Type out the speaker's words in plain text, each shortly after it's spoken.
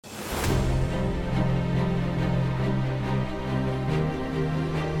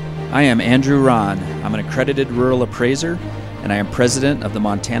I am Andrew Rahn. I'm an accredited rural appraiser, and I am president of the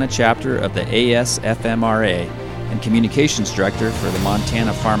Montana chapter of the ASFMRA and communications director for the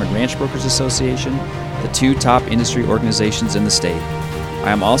Montana Farm and Ranch Brokers Association, the two top industry organizations in the state.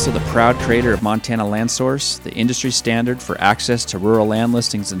 I am also the proud creator of Montana LandSource, the industry standard for access to rural land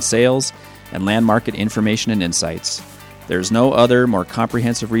listings and sales, and land market information and insights. There is no other more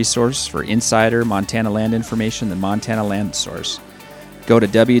comprehensive resource for insider Montana land information than Montana LandSource. Go to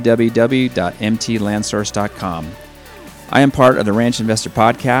www.mtlandsource.com. I am part of the Ranch Investor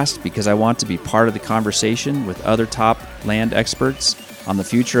Podcast because I want to be part of the conversation with other top land experts on the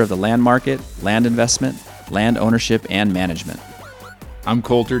future of the land market, land investment, land ownership, and management. I'm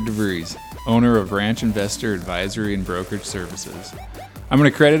Colter DeVries, owner of Ranch Investor Advisory and Brokerage Services. I'm an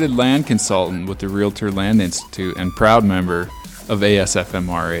accredited land consultant with the Realtor Land Institute and proud member of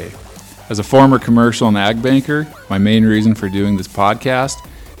ASFMRA. As a former commercial and ag banker, my main reason for doing this podcast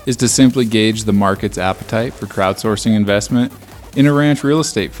is to simply gauge the market's appetite for crowdsourcing investment in a ranch real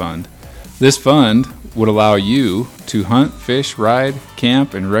estate fund. This fund would allow you to hunt, fish, ride,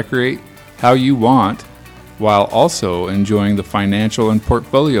 camp, and recreate how you want, while also enjoying the financial and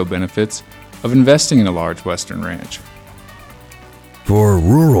portfolio benefits of investing in a large Western ranch. For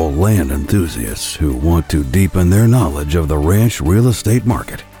rural land enthusiasts who want to deepen their knowledge of the ranch real estate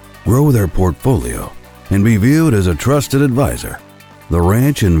market, grow their portfolio, and be viewed as a trusted advisor, the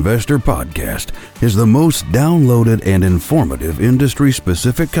Ranch Investor Podcast is the most downloaded and informative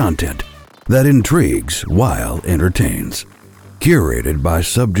industry-specific content that intrigues while entertains. Curated by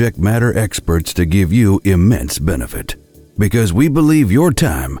subject matter experts to give you immense benefit, because we believe your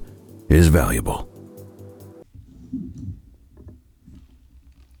time is valuable.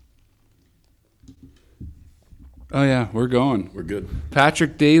 Oh yeah, we're going. We're good.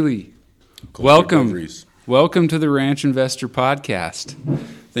 Patrick Daly, welcome. Welcome to the Ranch Investor Podcast.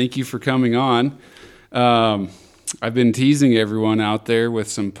 Thank you for coming on. I've been teasing everyone out there with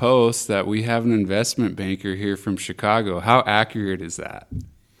some posts that we have an investment banker here from Chicago. How accurate is that?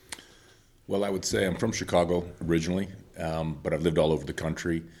 Well, I would say I'm from Chicago originally, but I've lived all over the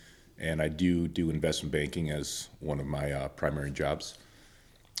country, and I do investment banking as one of my primary jobs.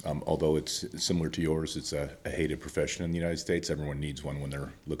 Although it's similar to yours, it's a hated profession in the United States. Everyone needs one when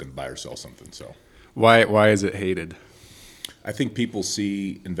they're looking to buy or sell something. So, why is it hated? I think people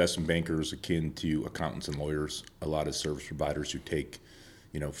see investment bankers akin to accountants and lawyers, a lot of service providers who take,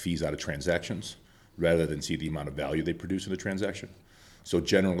 fees out of transactions rather than see the amount of value they produce in the transaction. So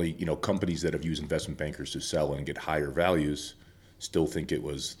generally, companies that have used investment bankers to sell and get higher values still think it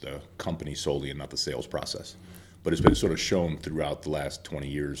was the company solely and not the sales process. But it's been sort of shown throughout the last 20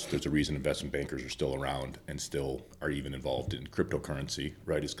 years, there's a reason investment bankers are still around and still are even involved in cryptocurrency,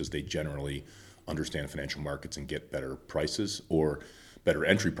 right? It's because they generally understand financial markets and get better prices or better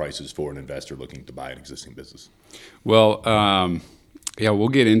entry prices for an investor looking to buy an existing business. Well, we'll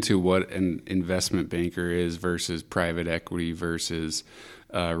get into what an investment banker is versus private equity versus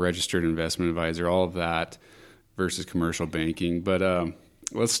registered investment advisor, all of that versus commercial banking. But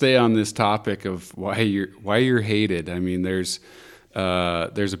let's stay on this topic of why you're hated. I mean, there's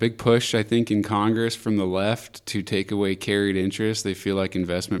a big push, I think, in Congress from the left to take away carried interest. They feel like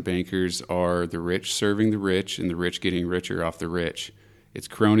investment bankers are the rich serving the rich and the rich getting richer off the rich. It's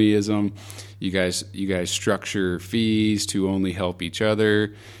cronyism. You guys structure fees to only help each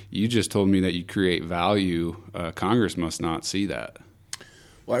other. You just told me that you create value. Congress must not see that.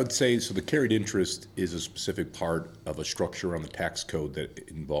 Well, I would say, so the carried interest is a specific part of a structure on the tax code that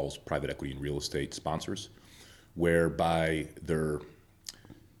involves private equity and real estate sponsors, whereby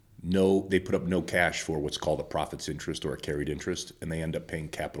they put up no cash for what's called a profits interest or a carried interest, and they end up paying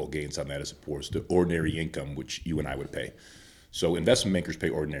capital gains on that as opposed to ordinary income, which you and I would pay. So investment bankers pay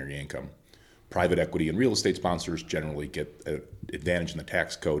ordinary income. Private equity and real estate sponsors generally get an advantage in the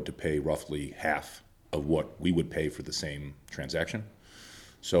tax code to pay roughly half of what we would pay for the same transaction.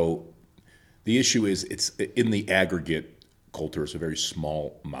 So the issue is, it's in the aggregate, Colter, is a very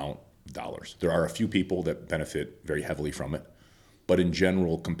small amount of dollars. There are a few people that benefit very heavily from it, but in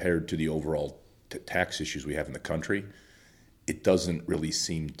general, compared to the overall tax issues we have in the country, it doesn't really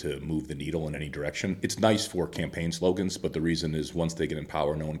seem to move the needle in any direction. It's nice for campaign slogans, but the reason is once they get in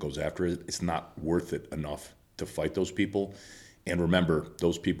power, no one goes after it. It's not worth it enough to fight those people. And remember,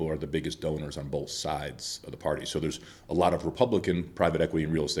 those people are the biggest donors on both sides of the party. So there's a lot of Republican private equity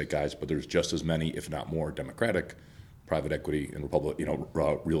and real estate guys, but there's just as many, if not more, Democratic private equity and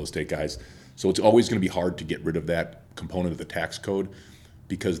real estate guys. So it's always going to be hard to get rid of that component of the tax code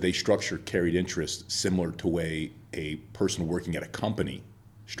because they structure carried interest similar to way a person working at a company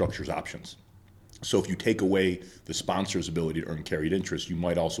structures options. So if you take away the sponsor's ability to earn carried interest, you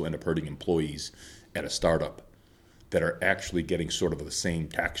might also end up hurting employees at a startup that are actually getting sort of the same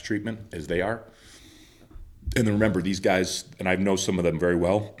tax treatment as they are. And then remember, these guys, and I know some of them very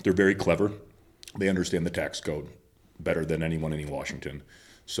well, they're very clever. They understand the tax code better than anyone in Washington.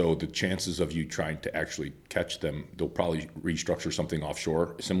 So the chances of you trying to actually catch them, they'll probably restructure something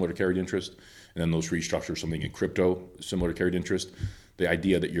offshore similar to carried interest, and then they'll restructure something in crypto similar to carried interest. The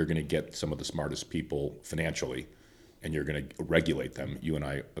idea that you're going to get some of the smartest people financially and you're going to regulate them, you and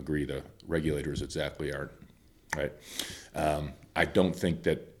I agree the regulators exactly aren't, right? I don't think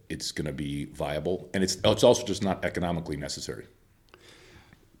that it's going to be viable, and it's also just not economically necessary.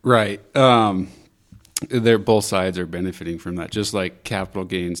 Right. Both sides are benefiting from that, just like capital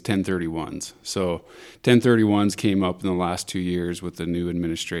gains 1031s. So 1031s came up in the last 2 years with the new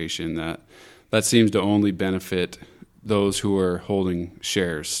administration. That seems to only benefit those who are holding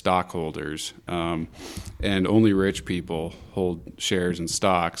shares, stockholders, and only rich people hold shares and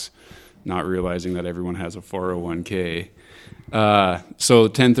stocks, not realizing that everyone has a 401k. So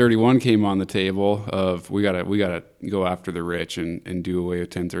 1031 came on the table of we gotta go after the rich and do away with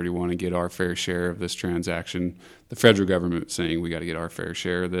 1031 and get our fair share of this transaction. The federal government saying we got to get our fair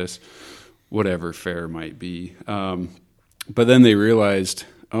share of this, whatever fair might be. But then they realized,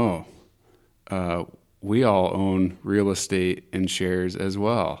 we all own real estate and shares as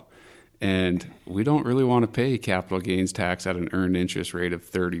well. And we don't really want to pay capital gains tax at an earned interest rate of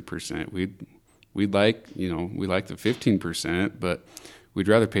 30%. We'd like the 15%, but we'd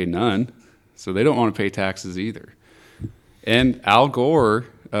rather pay none. So they don't want to pay taxes either. And Al Gore,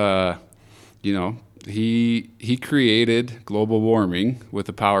 he created global warming with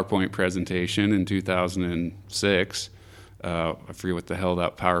a PowerPoint presentation in 2006. I forget what the hell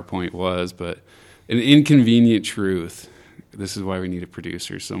that PowerPoint was, but an inconvenient truth. This is why we need a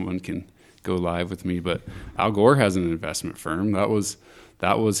producer. Someone can go live with me. But Al Gore has an investment firm. That was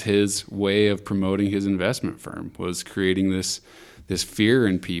his way of promoting his investment firm, was creating this fear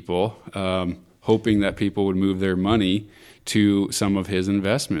in people, hoping that people would move their money to some of his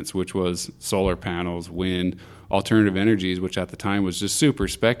investments, which was solar panels, wind, alternative energies, which at the time was just super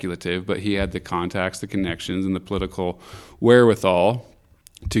speculative, but he had the contacts, the connections, and the political wherewithal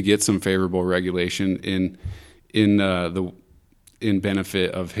to get some favorable regulation in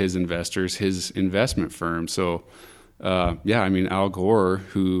benefit of his investors, his investment firm. So, Al Gore,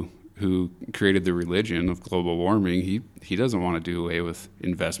 who created the religion of global warming, he doesn't want to do away with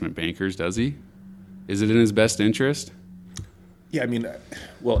investment bankers, does he? Is it in his best interest? Yeah,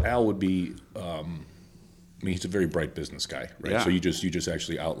 Al would be. He's a very bright business guy, right? Yeah. So you just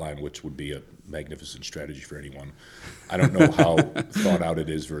actually outlined which would be a magnificent strategy for anyone. I don't know how thought out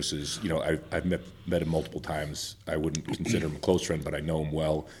it is versus, I've met him multiple times. I wouldn't consider him a close friend, but I know him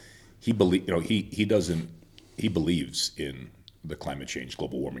well. He believes in the climate change,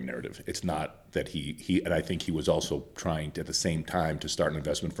 global warming narrative. It's not that he and I think he was also trying to, at the same time, to start an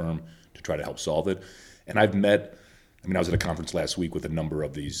investment firm to try to help solve it. And I was at a conference last week with a number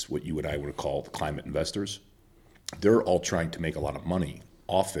of these, what you and I would call climate investors. They're all trying to make a lot of money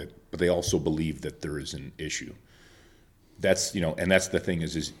off it, but they also believe that there is an issue. That's, and that's the thing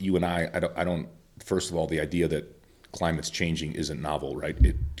is you and I don't, first of all, the idea that climate's changing isn't novel, right?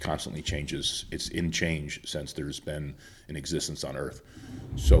 It constantly changes. It's in change since there's been an existence on Earth.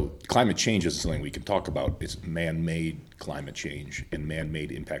 So climate change is something we can talk about. It's man-made climate change and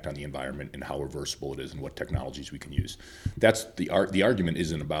man-made impact on the environment and how reversible it is and what technologies we can use. That's the argument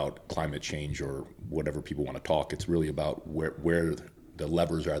isn't about climate change or whatever people want to talk. It's really about where the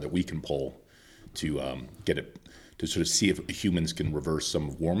levers are that we can pull to get it, to sort of see if humans can reverse some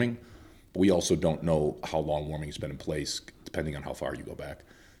of warming. But we also don't know how long warming has been in place, depending on how far you go back.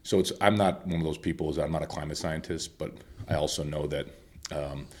 So I'm not one of those people, I'm not a climate scientist, but I also know that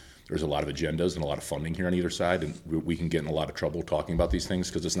there's a lot of agendas and a lot of funding here on either side, and we can get in a lot of trouble talking about these things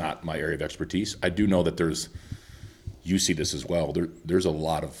because it's not my area of expertise. I do know that you see this as well, there's a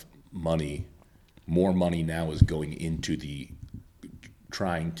lot of money, more money now is going into the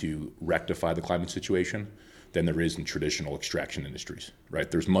trying to rectify the climate situation than there is in traditional extraction industries,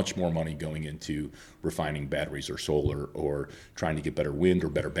 right? There's much more money going into refining batteries or solar or trying to get better wind or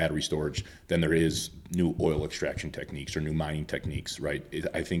better battery storage than there is new oil extraction techniques or new mining techniques, right?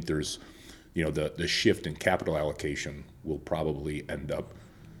 I think there's, the shift in capital allocation will probably end up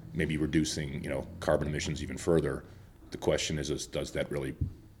maybe reducing, carbon emissions even further. The question is does that really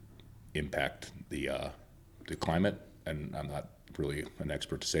impact the climate? And I'm not really an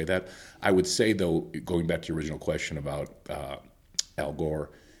expert to say that. I would say, though, going back to your original question about Al Gore,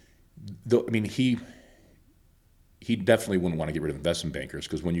 he definitely wouldn't want to get rid of investment bankers,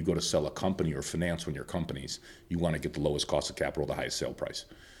 because when you go to sell a company or finance one of your companies, you want to get the lowest cost of capital, the highest sale price.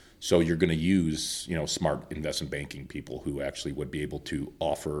 So you're going to use, smart investment banking people who actually would be able to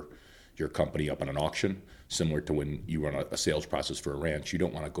offer your company up on an auction, similar to when you run a sales process for a ranch. You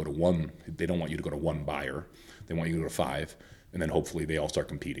don't want to go to one. They don't want you to go to one buyer. They want you to go to 5, and then hopefully they all start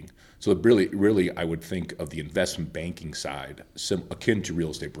competing. So really, I would think of the investment banking side akin to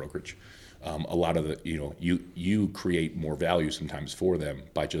real estate brokerage. A lot of you create more value sometimes for them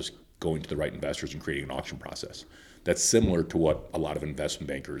by just going to the right investors and creating an auction process. That's similar to what a lot of investment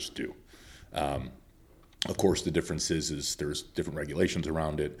bankers do. Of course, the difference is there's different regulations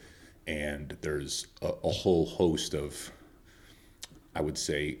around it, and there's a whole host of, I would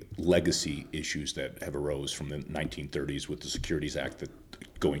say, legacy issues that have arose from the 1930s with the Securities Act that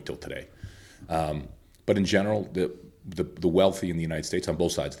going till today. But in general, the wealthy in the United States, on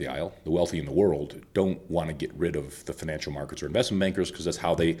both sides of the aisle, the wealthy in the world, don't want to get rid of the financial markets or investment bankers, because that's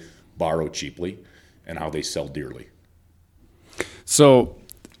how they borrow cheaply and how they sell dearly. So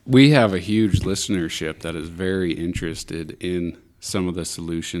we have a huge listenership that is very interested in some of the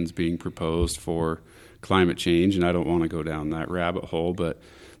solutions being proposed for climate change, and I don't want to go down that rabbit hole, but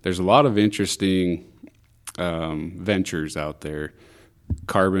there's a lot of interesting ventures out there.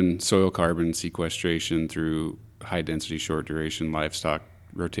 Soil carbon sequestration through high-density, short-duration livestock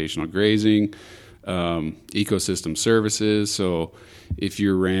rotational grazing, ecosystem services. So if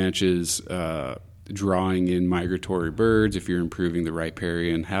your ranch is drawing in migratory birds, if you're improving the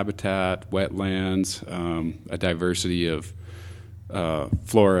riparian habitat, wetlands, a diversity of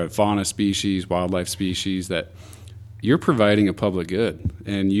flora, fauna species, wildlife species, that you're providing a public good,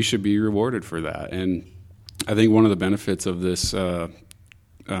 and you should be rewarded for that. And I think one of the benefits of this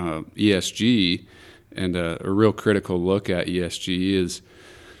ESG and a real critical look at ESG is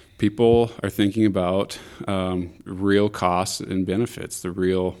people are thinking about real costs and benefits, the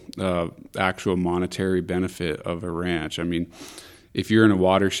real actual monetary benefit of a ranch. I mean, if you're in a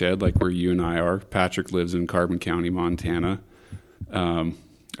watershed like where you and I are, Patrick lives in Carbon County, Montana. I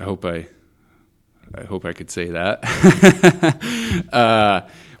hope I could say that.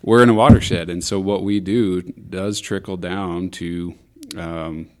 We're in a watershed, and so what we do does trickle down to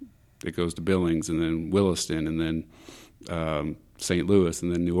it goes to Billings, and then Williston, and then St. Louis,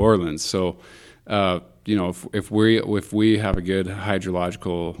 and then New Orleans. So, if we have a good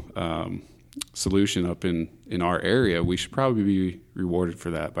hydrological solution up in our area, we should probably be rewarded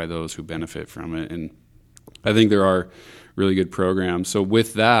for that by those who benefit from it. And I think there are really good programs. So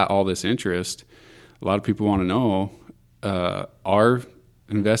with that, all this interest, a lot of people want to know, are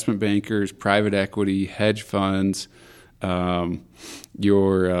investment bankers, private equity, hedge funds, your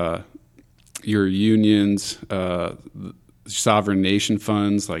unions, sovereign nation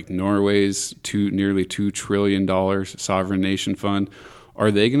funds like Norway's nearly $2 trillion sovereign nation fund,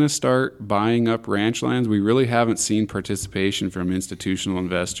 are they going to start buying up ranch lands? We really haven't seen participation from institutional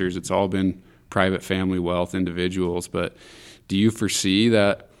investors. It's all been private family wealth individuals. But do you foresee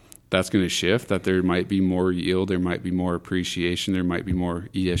that that's going to shift, that there might be more yield, there might be more appreciation, there might be more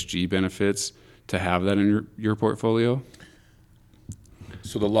ESG benefits to have that in your portfolio?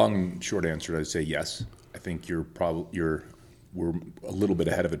 So the long and short answer, I'd say yes. I think we're a little bit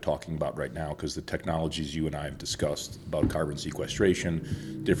ahead of it talking about right now, because the technologies you and I have discussed about carbon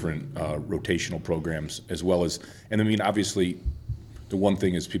sequestration, different rotational programs, as well as, and I mean, obviously, the one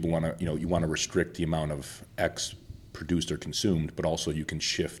thing is people want to, you want to restrict the amount of X produced or consumed, but also you can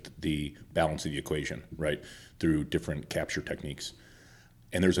shift the balance of the equation, right, through different capture techniques.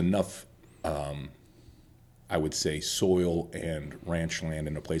 And there's enough, I would say, soil and ranch land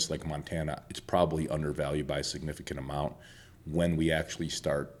in a place like Montana. It's probably undervalued by a significant amount when we actually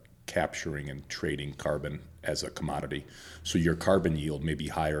start capturing and trading carbon as a commodity. So your carbon yield may be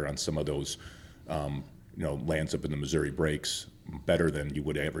higher on some of those, lands up in the Missouri Breaks, better than you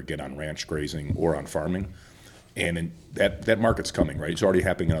would ever get on ranch grazing or on farming. And that market's coming, right? It's already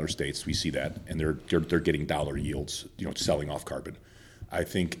happening in other states. We see that, and they're getting dollar yields, selling off carbon. I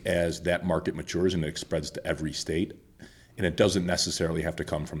think as that market matures and it spreads to every state, and it doesn't necessarily have to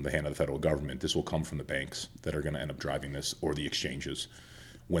come from the hand of the federal government. This will come from the banks that are going to end up driving this, or the exchanges.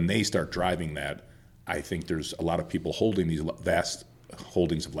 When they start driving that, I think there's a lot of people holding these vast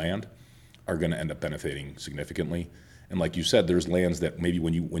holdings of land are going to end up benefiting significantly. And like you said, there's lands that maybe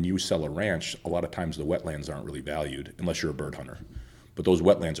when you sell a ranch, a lot of times the wetlands aren't really valued unless you're a bird hunter. But those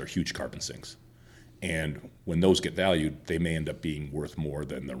wetlands are huge carbon sinks. And when those get valued, they may end up being worth more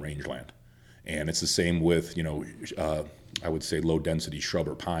than the rangeland. And it's the same with, I would say low density shrub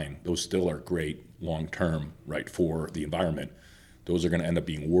or pine. Those still are great long term, right, for the environment. those are going to end up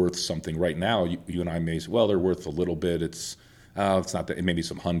being worth something. Right now, you and I may say, well, they're worth a little bit. It's not that. It may be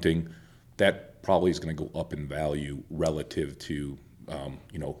some hunting. That probably is going to go up in value relative to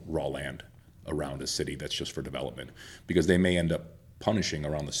raw land around a city that's just for development, because they may end up punishing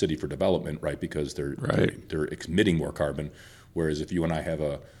around the city for development, right? Because they're emitting more carbon. Whereas if you and I have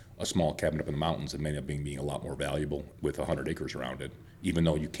a small cabin up in the mountains, it may end up being a lot more valuable with 100 acres around it, even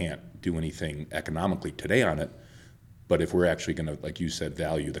though you can't do anything economically today on it. But if we're actually going to, like you said,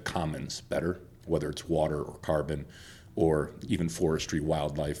 value the commons better, whether it's water or carbon or even forestry,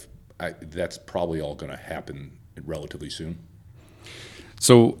 wildlife, that's probably all going to happen relatively soon.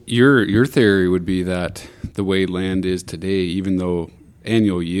 So your theory would be that the way land is today, even though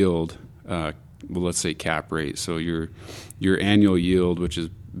annual yield, let's say cap rate, so your annual yield, which is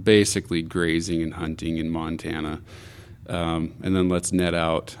basically grazing and hunting in Montana, and then let's net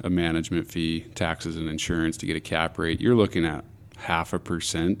out a management fee, taxes, and insurance to get a cap rate, you're looking at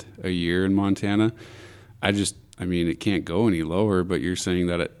 0.5% a year in Montana. It can't go any lower, but you're saying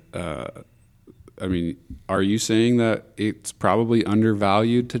that are you saying that it's probably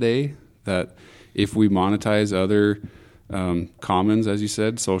undervalued today? That if we monetize other commons, as you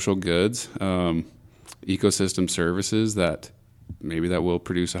said, social goods, ecosystem services, that maybe that will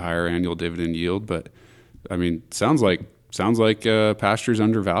produce a higher annual dividend yield? But sounds like pasture's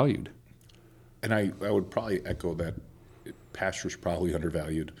undervalued. And I would probably echo that. Pasture's probably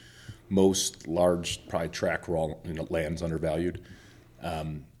undervalued. Most large, probably tract raw land's undervalued.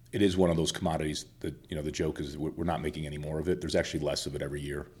 It is one of those commodities that, the joke is we're not making any more of it. There's actually less of it every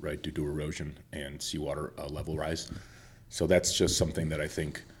year, right, due to erosion and seawater level rise. So that's just something that I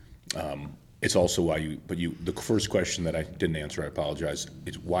think it's also why the first question that I didn't answer, I apologize,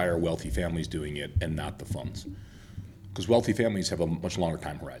 is why are wealthy families doing it and not the funds? Because wealthy families have a much longer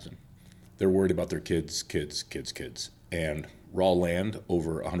time horizon. They're worried about their kids. And raw land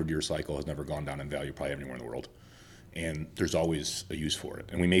over a 100-year cycle has never gone down in value probably anywhere in the world. And there's always a use for it.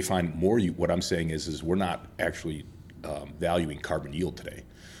 And we may find more. What I'm saying is we're not actually valuing carbon yield today.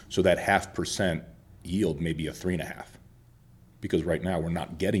 So that 0.5% yield may be a 3.5%, because right now we're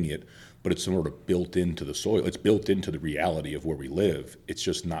not getting it, but it's sort of built into the soil. It's built into the reality of where we live. It's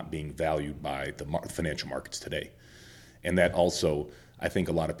just not being valued by the financial markets today. And that also, I think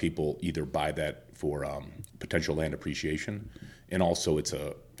a lot of people either buy that for potential land appreciation, and also it's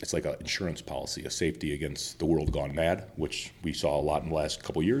like an insurance policy, a safety against the world gone mad, which we saw a lot in the last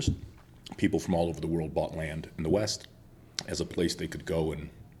couple of years. People from all over the world bought land in the West as a place they could go and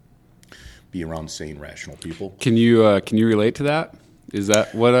be around sane, rational people. Can you relate to that? Is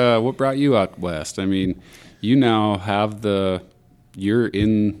that what brought you out west? You now have you're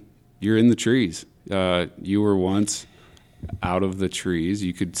in the trees. You were once out of the trees.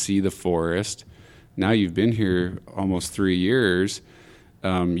 You could see the forest. Now you've been here almost 3 years.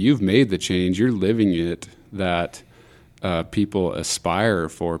 You've made the change. You're living it that people aspire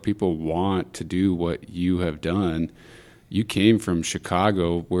for. People want to do what you have done. You came from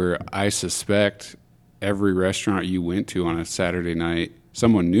Chicago, where I suspect every restaurant you went to on a Saturday night,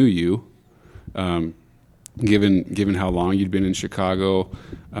 someone knew you. Given how long you'd been in Chicago,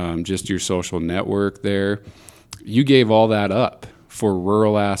 just your social network there, you gave all that up for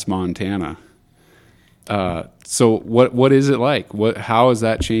rural-ass Montana. So what is it like? How has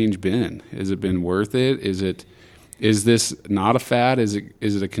that change been? Has it been worth it? Is this not a fad? Is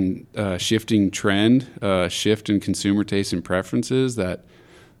it a shifting trend, shift in consumer tastes and preferences, that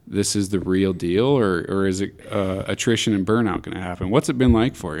this is the real deal, or is it attrition and burnout going to happen? What's it been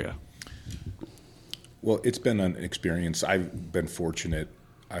like for you? Well, it's been an experience. I've been fortunate.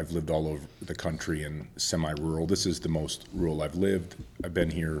 I've lived all over the country in semi-rural. This is the most rural I've lived. I've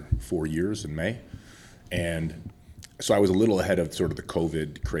been here 4 years in May. And so I was a little ahead of sort of the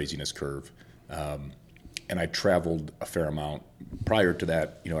COVID craziness curve. And I traveled a fair amount. Prior to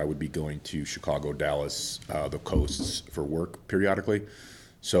that, I would be going to Chicago, Dallas, the coasts for work periodically.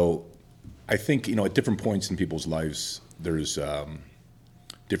 So I think, at different points in people's lives, there's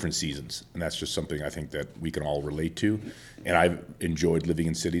different seasons. And that's just something I think that we can all relate to. And I've enjoyed living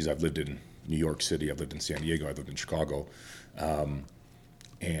in cities. I've lived in New York City. I've lived in San Diego. I've lived in Chicago.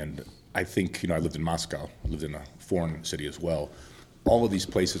 And I think, I lived in Moscow. I lived in a foreign city as well. All of these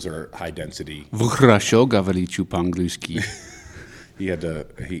places are high density. He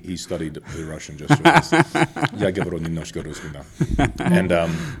studied the Russian just for this. And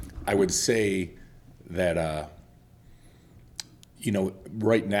I would say that,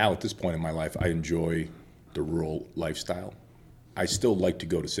 right now at this point in my life, I enjoy the rural lifestyle. I still like to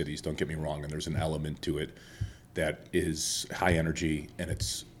go to cities, don't get me wrong, and there's an element to it that is high energy, and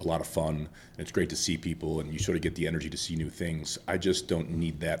it's a lot of fun, and it's great to see people, and you sort of get the energy to see new things. I just don't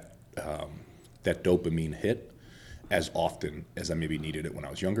need that dopamine hit as often as I maybe needed it when I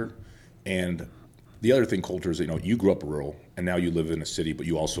was younger. And the other thing, Colter, is you grew up rural, and now you live in a city, but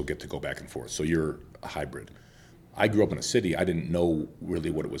you also get to go back and forth. So you're a hybrid. I grew up in a city. I didn't know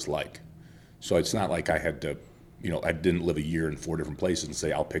really what it was like. So it's not like I had to, I didn't live a year in 4 different places and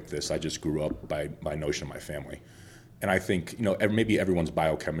say, I'll pick this. I just grew up by notion of my family. And I think, maybe everyone's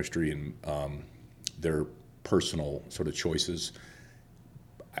biochemistry and their personal sort of choices.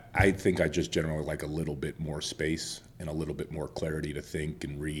 I think I just generally like a little bit more space and a little bit more clarity to think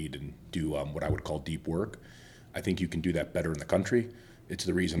and read and do what I would call deep work. I think you can do that better in the country. It's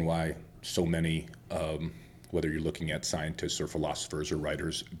the reason why so many, whether you're looking at scientists or philosophers or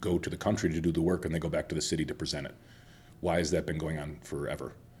writers, go to the country to do the work and they go back to the city to present it. Why has that been going on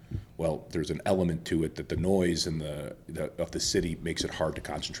forever? Well, there's an element to it that the noise and of the city makes it hard to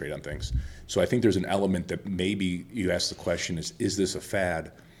concentrate on things. So I think there's an element that maybe you ask the question is this a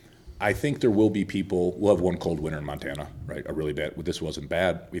fad? I think there will be people. We'll have one cold winter in Montana, right? A really bad. This wasn't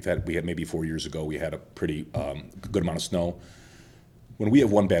bad. We had maybe 4 years ago. We had a pretty good amount of snow. When we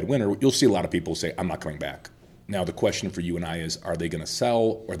have one bad winter, you'll see a lot of people say, "I'm not coming back." Now the question for you and I is: are they going to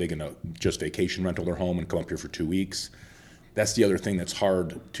sell? Or are they going to just vacation rental their home and come up here for 2 weeks? That's the other thing that's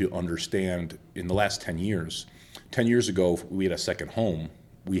hard to understand. In the last 10 years, 10 years ago, we had a second home.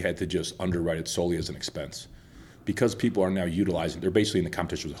 We had to just underwrite it solely as an expense. Because people are now utilizing, they're basically in the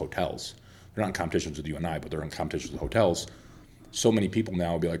competition with hotels. They're not in competitions with you and I, but they're in competitions with hotels. So many people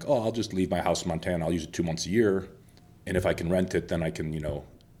now will be like, I'll just leave my house in Montana. I'll use it 2 months a year. And if I can rent it, then I can,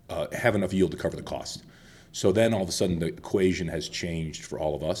 have enough yield to cover the cost. So then all of a sudden the equation has changed for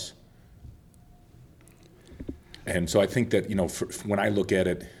all of us. And so I think that, when I look at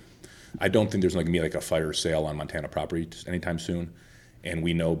it, I don't think there's going to be like a fire sale on Montana property anytime soon. And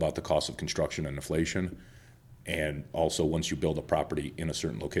we know about the cost of construction and inflation. And also, once you build a property in a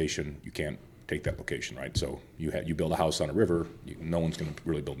certain location, you can't take that location, right? So you build a house on a river, no one's going to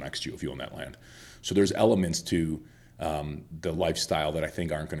really build next to you if you own that land. So there's elements to the lifestyle that I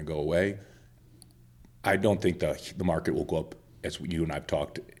think aren't going to go away. I don't think the market will go up, as you and I've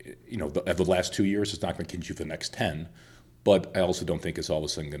talked, the last 2 years. It's not going to continue for the next 10. But I also don't think it's all of a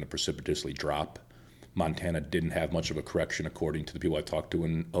sudden going to precipitously drop. Montana didn't have much of a correction, according to the people I talked to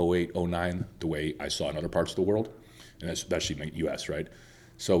in 08, 09, the way I saw in other parts of the world, and especially in the U.S., right?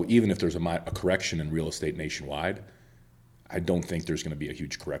 So even if there's a correction in real estate nationwide, I don't think there's going to be a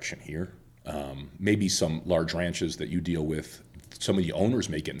huge correction here. Maybe some large ranches that you deal with, some of the owners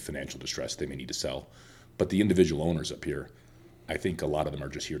may get in financial distress. They may need to sell. But the individual owners up here, I think a lot of them are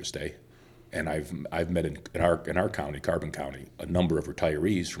just here to stay. And I've met in our county, Carbon County, a number of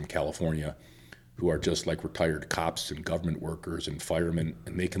retirees from California who are just like retired cops and government workers and firemen,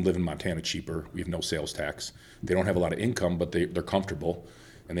 and they can live in Montana cheaper. We have no sales tax. They don't have a lot of income, but they're comfortable,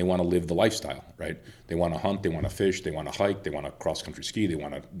 and they want to live the lifestyle, right? They want to hunt, they want to fish, they want to hike, they want to cross-country ski, they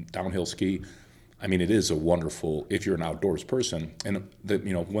want to downhill ski. I mean, it is a wonderful, if you're an outdoors person. And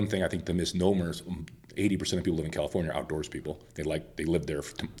one thing I think the misnomer is 80% of people live in California are outdoors people. They live there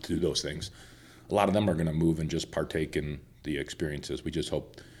to do those things. A lot of them are going to move and just partake in the experiences. We just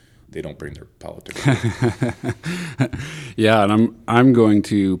hope they don't bring their politics. Yeah, and I'm going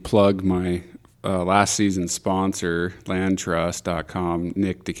to plug my last season's sponsor, landtrust.com.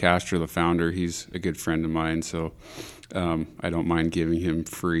 Nick DeCastro, the founder, he's a good friend of mine, so I don't mind giving him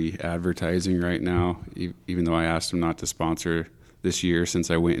free advertising right now, even though I asked him not to sponsor this year since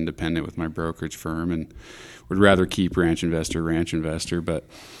I went independent with my brokerage firm and would rather keep Ranch Investor. But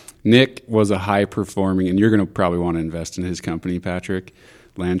Nick was a high-performing, and you're going to probably want to invest in his company, Patrick,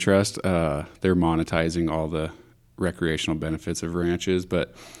 Land Trust. They're monetizing all the recreational benefits of ranches,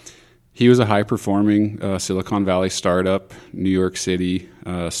 but he was a high-performing Silicon Valley startup, New York City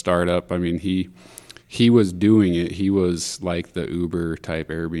startup. I mean, he was doing it. He was like the Uber-type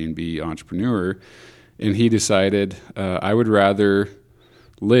Airbnb entrepreneur, and he decided, I would rather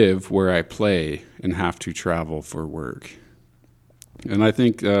live where I play and have to travel for work. And I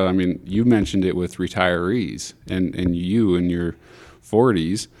think, you mentioned it with retirees, and you in your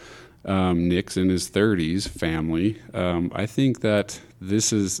 40s, Nick's in his 30s, family. I think that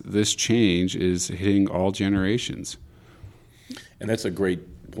this change is hitting all generations. And that's a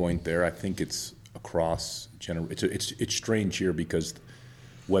great point there. I think it's across it's strange here because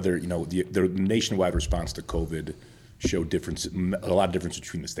whether the nationwide response to COVID showed a lot of difference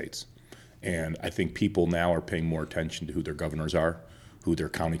between the states, and I think people now are paying more attention to who their governors are, who their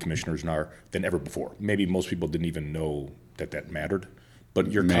county commissioners are, than ever before. Maybe most people didn't even know that mattered, But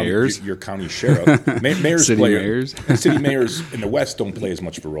your mayors, your county sheriff, mayors city play, mayors, city mayors in the West don't play as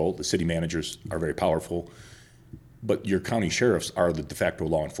much of a role. The city managers are very powerful, but your county sheriffs are the de facto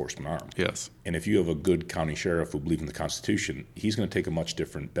law enforcement arm. Yes. And if you have a good county sheriff who believes in the Constitution, he's going to take a much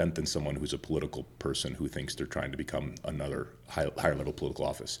different bent than someone who's a political person who thinks they're trying to become another higher level political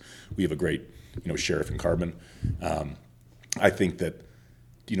office. We have a great, sheriff in Carbon. I think that,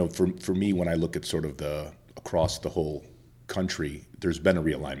 for me, when I look at sort of across the whole country, there's been a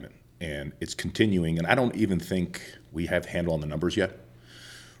realignment, and it's continuing. And I don't even think we have handle on the numbers yet,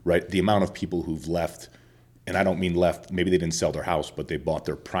 right? The amount of people who've left, and I don't mean left, maybe they didn't sell their house, but they bought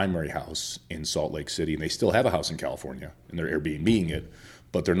their primary house in Salt Lake City, and they still have a house in California, and they're Airbnb-ing it,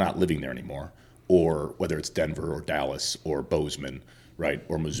 but they're not living there anymore. Or whether it's Denver or Dallas or Bozeman, right,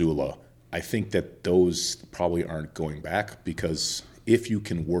 or Missoula, I think that those probably aren't going back, because if you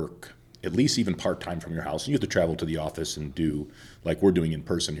can work at least even part-time from your house, and you have to travel to the office and do like we're doing in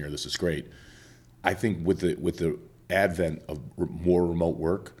person here, this is great. I think with the advent of more remote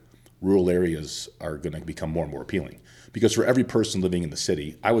work, rural areas are going to become more and more appealing. Because for every person living in the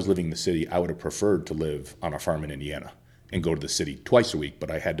city, I was living in the city, I would have preferred to live on a farm in Indiana and go to the city twice a week,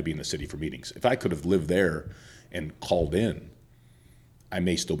 but I had to be in the city for meetings. If I could have lived there and called in, I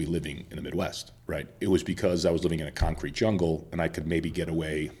may still be living in the Midwest, right? It was because I was living in a concrete jungle and I could maybe get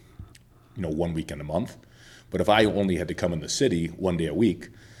away 1 weekend a month. But if I only had to come in the city 1 day a week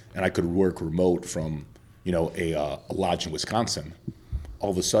and I could work remote from, a lodge in Wisconsin, all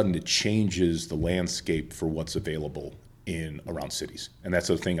of a sudden it changes the landscape for what's available around cities. And that's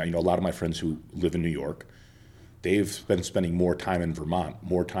the thing. A lot of my friends who live in New York, they've been spending more time in Vermont,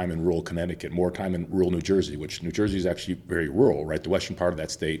 more time in rural Connecticut, more time in rural New Jersey, which New Jersey is actually very rural, right? The western part of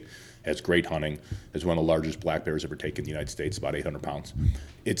that state has great hunting. It's one of the largest black bears ever taken in the United States, about 800 pounds.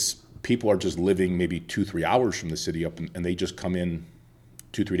 People are just living maybe 2-3 hours from the city and they just come in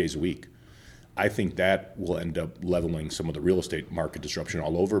 2-3 days a week. I think that will end up leveling some of the real estate market disruption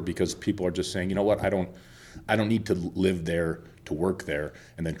all over, because people are just saying, you know what, I don't need to live there to work there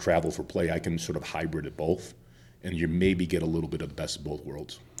and then travel for play. I can sort of hybrid it both, and you maybe get a little bit of the best of both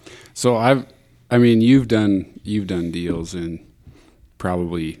worlds. So you've done deals in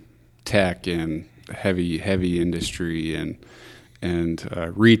probably tech and heavy industry and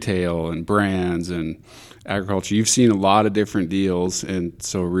retail and brands and agriculture. You've seen a lot of different deals, and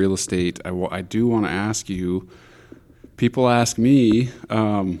so real estate. I do want to ask you. People ask me,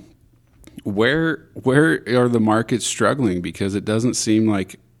 where are the markets struggling? Because it doesn't seem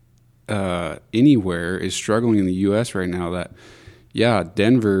like anywhere is struggling in the U.S. right now.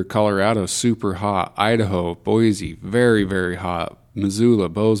 Denver, Colorado, super hot. Idaho, Boise, very, very hot. Missoula,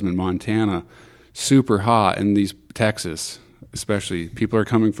 Bozeman, Montana, super hot. And Texas, especially, people are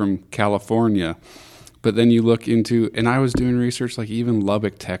coming from California. But then you look into, and I was doing research, like even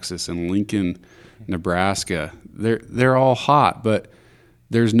Lubbock, Texas, and Lincoln, Nebraska, they're all hot, but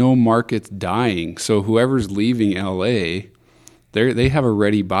there's no markets dying. So whoever's leaving LA, they have a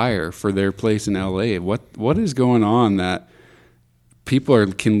ready buyer for their place in LA. What is going on that people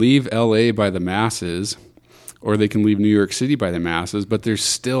can leave LA by the masses, or they can leave New York City by the masses, but there's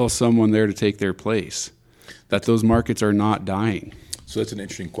still someone there to take their place? That those markets are not dying. So that's an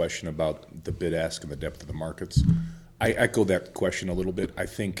interesting question about the bid ask and the depth of the markets. I echo that question a little bit. I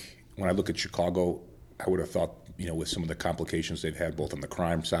think when I look at Chicago, I would have thought, with some of the complications they've had both on the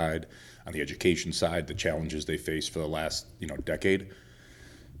crime side, on the education side, the challenges they faced for the last, decade,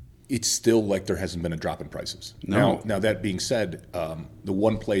 it's still like there hasn't been a drop in prices. No. Now that being said, the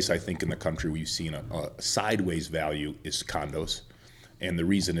one place I think in the country where you've seen a sideways value is condos. And the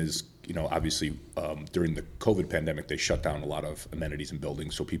reason is, obviously during the COVID pandemic, they shut down a lot of amenities and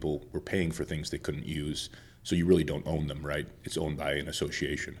buildings, so people were paying for things they couldn't use. So you really don't own them, right? It's owned by an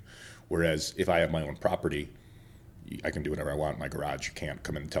association. Whereas if I have my own property, I can do whatever I want in my garage. You can't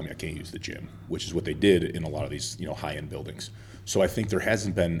come in and tell me I can't use the gym, which is what they did in a lot of these, high-end buildings. So I think there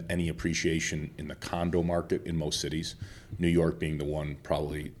hasn't been any appreciation in the condo market in most cities. New York being the one,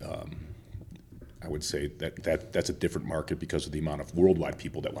 probably. I would say that's a different market because of the amount of worldwide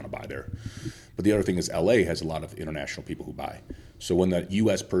people that want to buy there. But the other thing is LA has a lot of international people who buy. So when that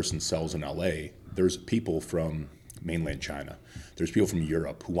U.S. person sells in LA, there's people from mainland China. There's people from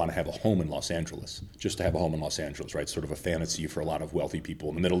Europe who want to have a home in Los Angeles, just to have a home in Los Angeles, right? Sort of a fantasy for a lot of wealthy people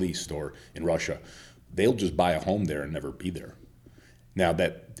in the Middle East or in Russia. They'll just buy a home there and never be there. Now,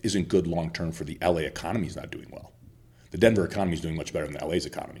 that isn't good long-term for the LA economy is not doing well. The Denver economy is doing much better than LA's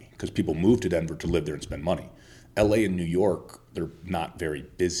economy because people move to Denver to live there and spend money. LA and New York, they're not very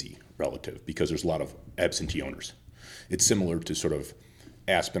busy relative because there's a lot of absentee owners. It's similar to sort of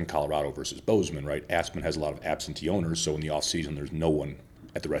Aspen, Colorado versus Bozeman, right? Aspen has a lot of absentee owners, so in the off season, there's no one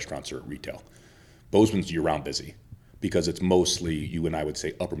at the restaurants or at retail. Bozeman's year-round busy because it's mostly, you and I would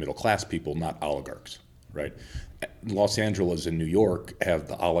say, upper middle class people, not oligarchs, right? Los Angeles and New York have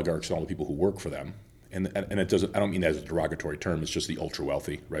the oligarchs and all the people who work for them, and it doesn't. I don't mean that as a derogatory term. It's just the ultra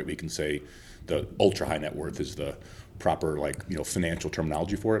wealthy, right? We can say the ultra high net worth is the proper financial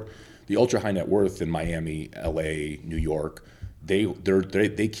terminology for it. The ultra high net worth in Miami, LA, New York, they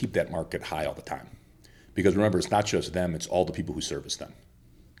keep that market high all the time, because remember, it's not just them; it's all the people who service them,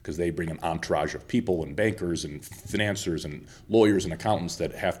 because they bring an entourage of people and bankers and financiers and lawyers and accountants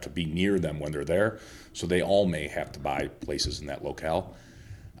that have to be near them when they're there. So they all may have to buy places in that locale.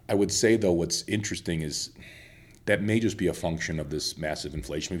 I would say, though, what's interesting is that may just be a function of this massive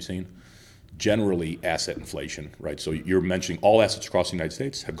inflation we've seen. Generally, asset inflation, right? So you're mentioning all assets across the United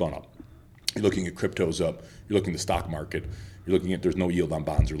States have gone up. You're looking at cryptos up. You're looking at the stock market. You're looking at there's no yield on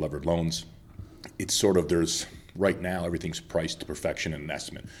bonds or levered loans. It's sort of right now, everything's priced to perfection in an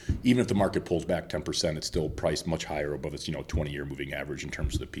estimate. Even if the market pulls back 10%, it's still priced much higher above its 20-year moving average in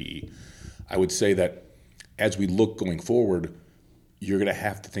terms of the PE. I would say that as we look going forward, you're going to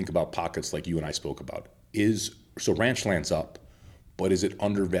have to think about pockets like you and I spoke about. So ranch land's up, but is it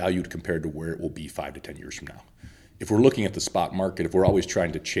undervalued compared to where it will be 5 to 10 years from now? If we're looking at the spot market, if we're always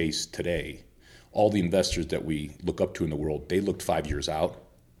trying to chase today, all the investors that we look up to in the world, they looked 5 years out.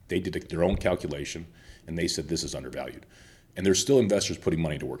 They did their own calculation, and they said this is undervalued. And there's still investors putting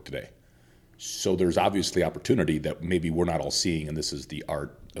money to work today. So there's obviously opportunity that maybe we're not all seeing, and this is the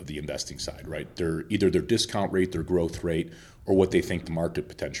art of the investing side, right? Either their discount rate, their growth rate, or what they think the market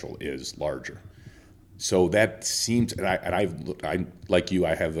potential is larger. So that seems, and I like you,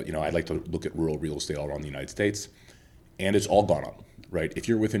 I like to look at rural real estate all around the United States, and it's all gone up, right? If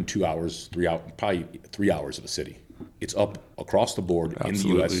you're within 2 hours, 3 hours, probably 3 hours of a city, it's up across the board.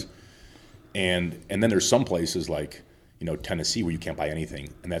 Absolutely. In the U.S. And then there's some places like Tennessee where you can't buy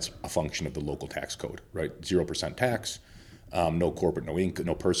anything, and that's a function of the local tax code, right? 0% tax, no corporate, no income,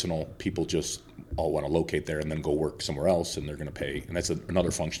 no personal. People just all want to locate there and then go work somewhere else, and they're going to pay. And that's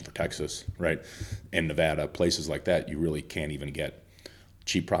another function for Texas, right? And Nevada, places like that, you really can't even get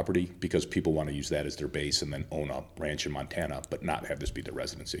cheap property because people want to use that as their base and then own a ranch in Montana, but not have this be their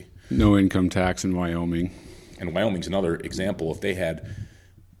residency. No income tax in Wyoming. And Wyoming's another example.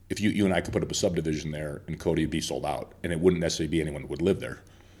 If you and I could put up a subdivision there in Cody, it'd be sold out, and it wouldn't necessarily be anyone who would live there.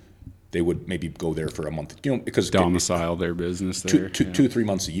 They would maybe go there for a month, because domicile their business there. 2-3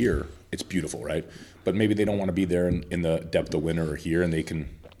 months a year. It's beautiful, right? But maybe they don't want to be there in the depth of winter or here, and they can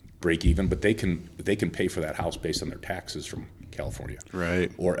break even. But they can pay for that house based on their taxes from California,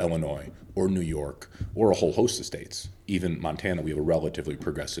 right, or Illinois, or New York, or a whole host of states. Even Montana, we have a relatively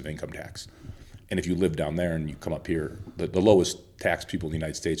progressive income tax. And if you live down there and you come up here, the lowest tax people in the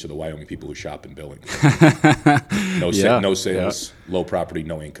United States are the Wyoming people who shop in Billings. No sales, low property,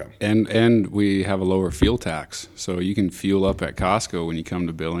 no income. And we have a lower fuel tax. So you can fuel up at Costco when you come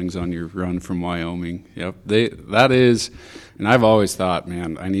to Billings on your run from Wyoming. Yep. That is, and I've always thought,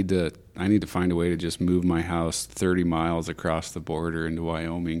 man, I need to find a way to just move my house 30 miles across the border into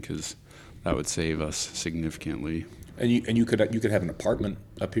Wyoming, because that would save us significantly. And you could have an apartment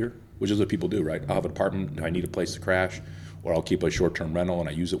up here, which is what people do, right? I'll have an apartment, I need a place to crash, or I'll keep a short-term rental and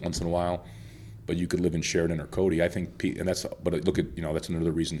I use it once in a while. But you could live in Sheridan or Cody. I think, but look at, that's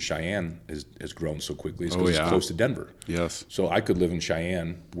another reason Cheyenne has grown so quickly, is because it's close to Denver. Yes. So I could live in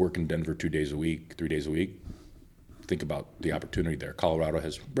Cheyenne, work in Denver 2 days a week, 3 days a week. Think about the opportunity there. Colorado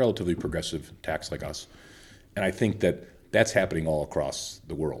has relatively progressive tax like us. And I think that's happening all across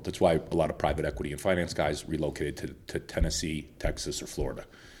the world. That's why a lot of private equity and finance guys relocated to Tennessee, Texas, or Florida.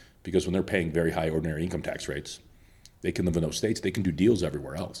 Because when they're paying very high ordinary income tax rates, they can live in those states. They can do deals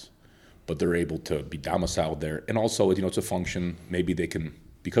everywhere else. But they're able to be domiciled there. And also, it's a function. Maybe they can,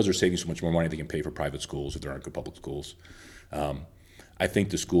 because they're saving so much more money, they can pay for private schools if there aren't good public schools. I think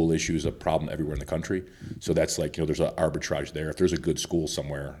the school issue is a problem everywhere in the country. So that's there's an arbitrage there. If there's a good school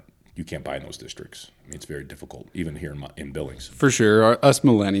somewhere, you can't buy in those districts. I mean, it's very difficult, even here in Billings. For sure. Us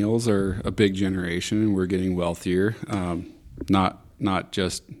millennials are a big generation, and we're getting wealthier, not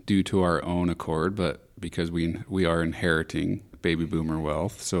just due to our own accord, but because we are inheriting baby boomer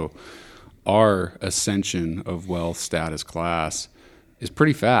wealth. So our ascension of wealth status class is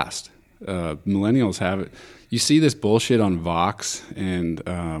pretty fast. Millennials have it. You see this bullshit on Vox and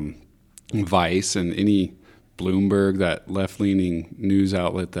Vice and any Bloomberg, that left-leaning news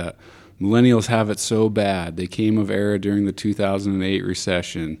outlet, that millennials have it so bad. They came of era during the 2008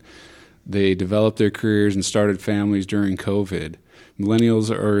 recession. They developed their careers and started families during COVID.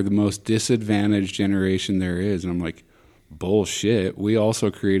 Millennials are the most disadvantaged generation there is. And I'm like, bullshit. We also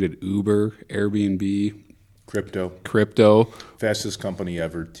created Uber, Airbnb, Crypto. Fastest company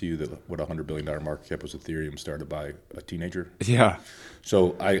ever to what $100 billion market cap was Ethereum, started by a teenager. Yeah.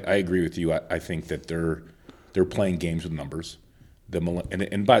 So I agree with you. I think that they're playing games with numbers.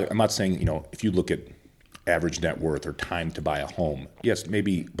 I'm not saying, if you look at average net worth or time to buy a home, yes,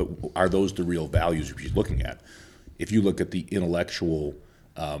 maybe, but are those the real values you're looking at? If you look at the intellectual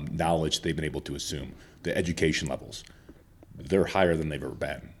knowledge they've been able to assume, the education levels, they're higher than they've ever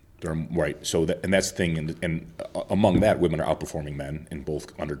been. Right. So that's the thing, and among that, women are outperforming men in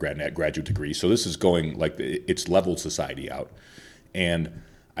both undergrad and graduate degrees. So this is going like it's leveled society out, and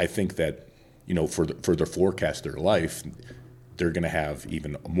I think that for their forecast of their life, they're going to have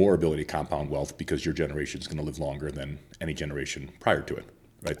even more ability to compound wealth because your generation is going to live longer than any generation prior to it.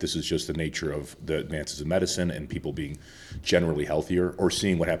 Right. This is just the nature of the advances in medicine and people being generally healthier or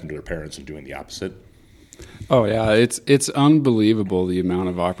seeing what happened to their parents and doing the opposite. Oh yeah, it's unbelievable the amount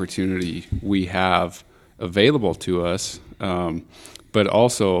of opportunity we have available to us, but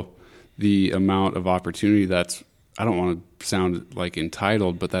also the amount of opportunity that's, I don't want to sound like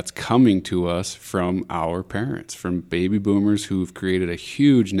entitled, but that's coming to us from our parents, from baby boomers who've created a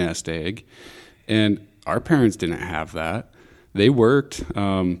huge nest egg, and our parents didn't have that. They worked.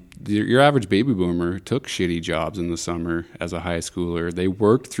 Your average baby boomer took shitty jobs in the summer as a high schooler. They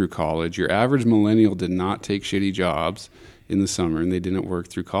worked through college. Your average millennial did not take shitty jobs in the summer, and they didn't work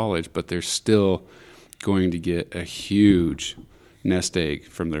through college, but they're still going to get a huge nest egg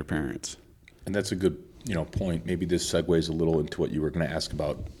from their parents. And that's a good point. Maybe this segues a little into what you were going to ask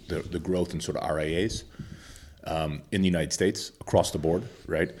about the growth in sort of RIAs in the United States across the board,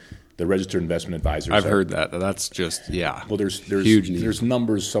 right? The registered investment advisors. I've heard that. That's just, yeah. Well, there's huge need. There's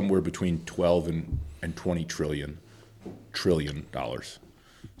numbers somewhere between 12 and 20 trillion dollars.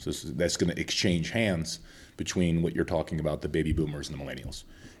 So that's going to exchange hands between what you're talking about, the baby boomers and the millennials.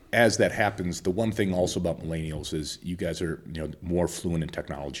 As that happens, the one thing also about millennials is you guys are more fluent in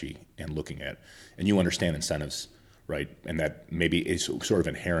technology and looking at, and you understand incentives, right? And that maybe is sort of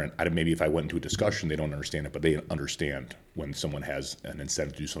inherent. Maybe if I went into a discussion, they don't understand it, but they understand when someone has an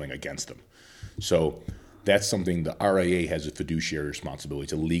incentive to do something against them. So that's something the RIA has a fiduciary responsibility.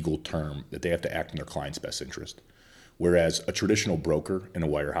 It's a legal term that they have to act in their client's best interest. Whereas a traditional broker in a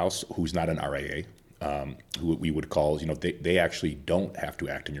wirehouse who's not an RIA, who we would call, they actually don't have to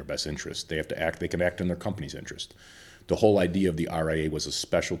act in your best interest. They can act in their company's interest. The whole idea of the RIA was a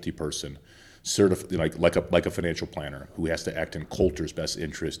specialty person, like a financial planner who has to act in Coulter's best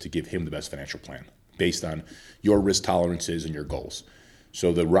interest to give him the best financial plan based on your risk tolerances and your goals.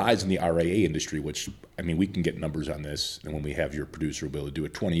 So the rise in the RIA industry, which, we can get numbers on this, and when we have your producer, we'll be able to do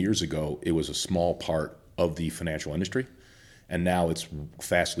it. 20 years ago, it was a small part of the financial industry, and now it's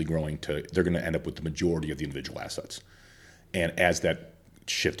fastly growing they're going to end up with the majority of the individual assets. And as that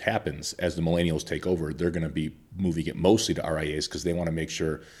shift happens, as the millennials take over, they're going to be moving it mostly to RIAs because they want to make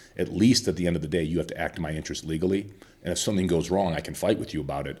sure, at least at the end of the day, you have to act in my interest legally. And if something goes wrong, I can fight with you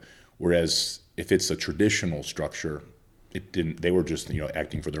about it. Whereas if it's a traditional structure, they were just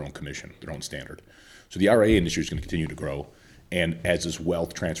acting for their own commission, their own standard. So the RIA industry is going to continue to grow. And as this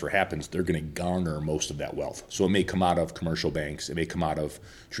wealth transfer happens, they're going to garner most of that wealth. So it may come out of commercial banks. It may come out of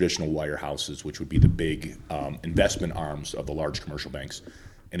traditional wirehouses, which would be the big investment arms of the large commercial banks.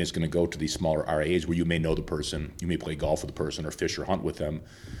 And it's going to go to these smaller RIAs where you may know the person, you may play golf with the person or fish or hunt with them.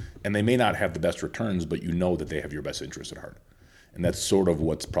 And they may not have the best returns, but you know that they have your best interest at heart. And that's sort of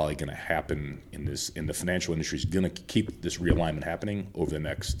what's probably going to happen in the financial industry. Is going to keep this realignment happening over the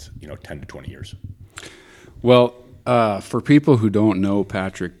next 10 to 20 years. Well, for people who don't know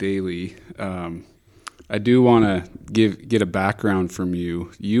Patrick Daly, I do want to get a background from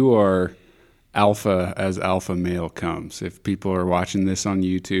you. You are alpha as alpha male comes. If people are watching this on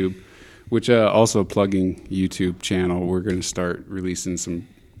YouTube, which also plugging YouTube channel, we're going to start releasing some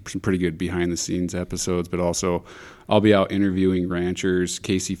pretty good behind the scenes episodes, but also I'll be out interviewing ranchers.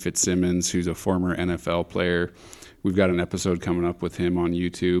 Casey Fitzsimmons, who's a former NFL player. We've got an episode coming up with him on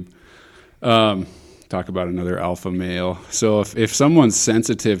YouTube. Talk about another alpha male. So if someone's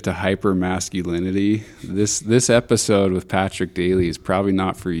sensitive to hyper masculinity, this episode with Patrick Daly is probably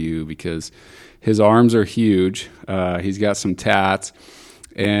not for you because his arms are huge. He's got some tats,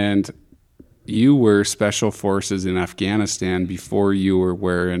 and you were special forces in Afghanistan before you were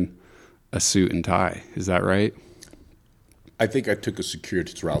wearing a suit and tie. Is that right? I think I took a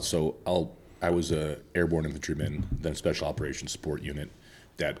security route. So I was a airborne infantryman, then special operations support unit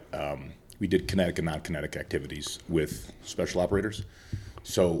that we did kinetic and non-kinetic activities with special operators.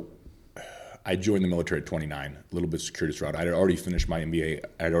 So I joined the military at 29, a little bit circuitous route. I had already finished my MBA.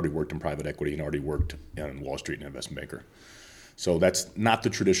 I had already worked in private equity and already worked on Wall Street and investment banker. So that's not the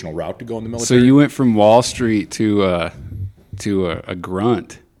traditional route to go in the military. So you went from Wall Street to a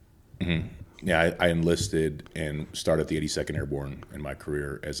grunt. Mm-hmm. Yeah, I enlisted and started at the 82nd Airborne in my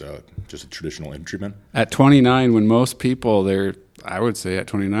career as just a traditional infantryman. At 29, when most people, I would say at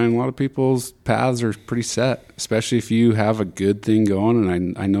 29, a lot of people's paths are pretty set, especially if you have a good thing going.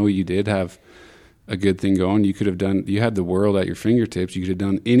 And I know you did have a good thing going. You had the world at your fingertips. You could have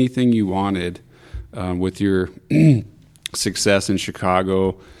done anything you wanted with your success in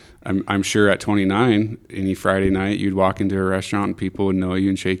Chicago. I'm sure at 29, any Friday night, you'd walk into a restaurant and people would know you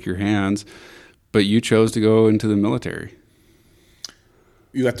and shake your hands. But you chose to go into the military.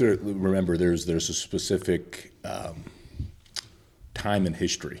 You have to remember there's a specific time in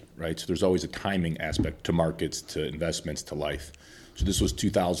history, right? So there's always a timing aspect to markets, to investments, to life. So this was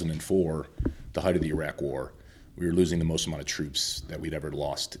 2004, the height of the Iraq War. We were losing the most amount of troops that we'd ever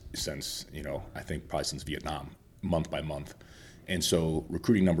lost since, I think probably since Vietnam, month by month. And so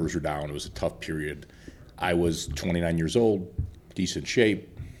recruiting numbers were down. It was a tough period. I was 29 years old, decent shape,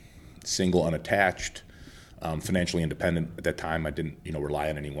 single, unattached, financially independent at that time. I didn't, rely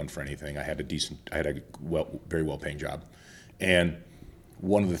on anyone for anything. I had a very well-paying job. And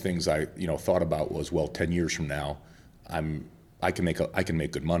one of the things I, thought about was, 10 years from now, I can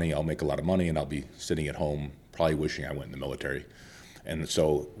make good money. I'll make a lot of money, and I'll be sitting at home probably wishing I went in the military. And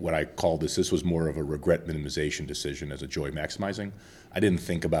so what I called this was more of a regret minimization decision as a joy maximizing. I didn't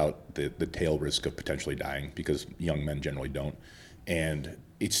think about the tail risk of potentially dying, because young men generally don't. And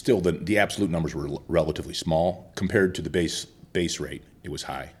it's still, the absolute numbers were relatively small compared to the base rate. It was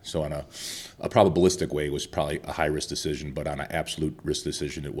high. So on a probabilistic way, it was probably a high risk decision, but on an absolute risk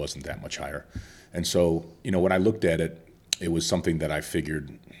decision, it wasn't that much higher. And so, when I looked at it, it was something that I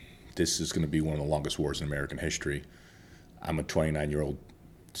figured, this is going to be one of the longest wars in American history. I'm a 29-year-old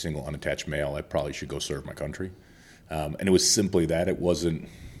single unattached male. I probably should go serve my country. And it was simply that. It wasn't,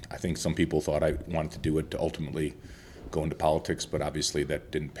 I think some people thought I wanted to do it to ultimately go into politics, but obviously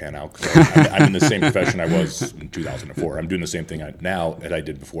that didn't pan out. I'm in the same profession I was in 2004. I'm doing the same thing now that I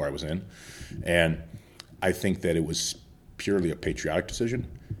did before I was in. And I think that it was purely a patriotic decision.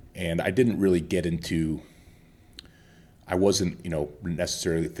 And I didn't really get into, I wasn't,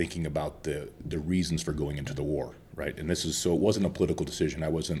 necessarily thinking about the reasons for going into the war, right? And so it wasn't a political decision. I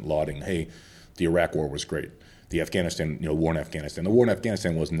wasn't lauding, hey, the Iraq War was great. The Afghanistan, war in Afghanistan. The war in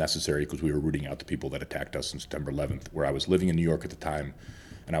Afghanistan wasn't necessary because we were rooting out the people that attacked us on September 11th, where I was living in New York at the time,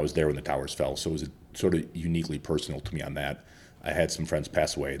 and I was there when the towers fell. So it was sort of uniquely personal to me on that. I had some friends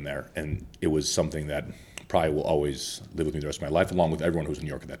pass away in there, and it was something that probably will always live with me the rest of my life, along with everyone who was in New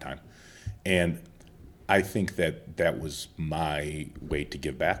York at that time. And I think that was my way to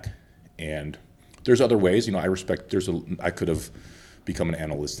give back. And there's other ways. I respect, I could have become an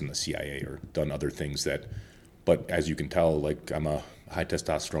analyst in the CIA or done other things but as you can tell, I'm a high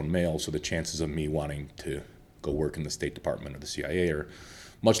testosterone male, so the chances of me wanting to go work in the State Department or the CIA are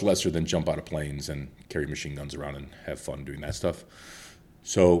much lesser than jump out of planes and carry machine guns around and have fun doing that stuff.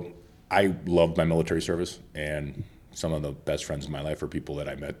 So I loved my military service, and some of the best friends in my life are people that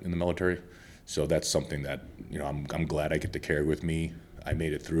I met in the military. So that's something that, I'm glad I get to carry with me. I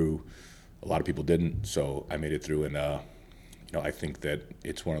made it through. A lot of people didn't, so I made it through, and I think that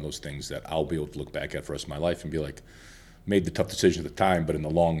it's one of those things that I'll be able to look back at for the rest of my life and be like, made the tough decision at the time, but in the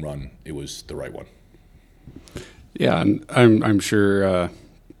long run, it was the right one. Yeah, and I'm sure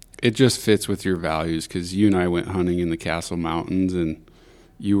it just fits with your values, because you and I went hunting in the Castle Mountains, and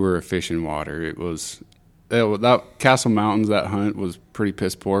you were a fish in water. That Castle Mountains, that hunt was pretty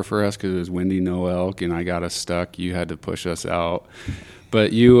piss poor for us because it was windy, no elk, and I got us stuck. You had to push us out.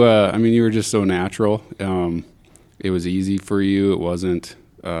 But you were just so natural. It was easy for you. It wasn't,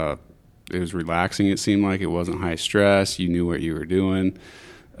 it was relaxing. It seemed like it wasn't high stress. You knew what you were doing.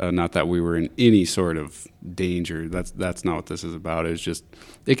 Not that we were in any sort of danger. That's not what this is about. It's just,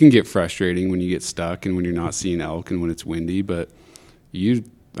 it can get frustrating when you get stuck and when you're not seeing elk and when it's windy. But you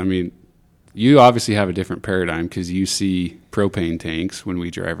obviously have a different paradigm because you see propane tanks when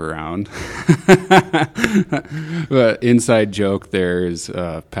we drive around. But inside joke there is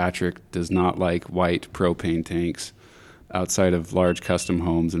Patrick does not like white propane tanks outside of large custom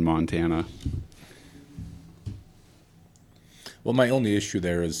homes in Montana. Well, my only issue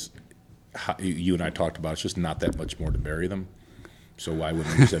there is, how you and I talked about, it's just not that much more to bury them. So why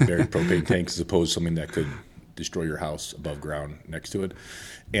wouldn't we use that buried propane tank as opposed to something that could destroy your house above ground next to it,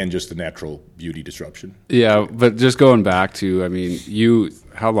 and just the natural beauty disruption? Yeah, but just going back to,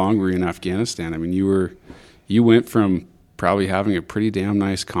 how long were you in Afghanistan? You went from probably having a pretty damn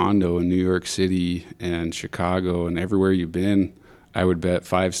nice condo in New York City and Chicago and everywhere you've been. I would bet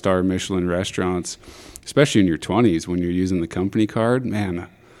 5-star Michelin restaurants, especially in your 20s when you're using the company card. Man,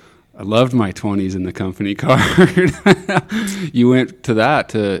 I loved my 20s in the company card. You went to that,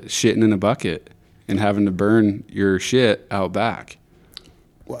 to shitting in a bucket and having to burn your shit out back.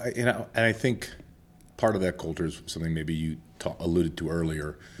 Well, and I think part of that culture is something maybe you alluded to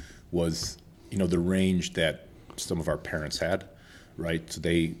earlier, was, the range that some of our parents had, right? So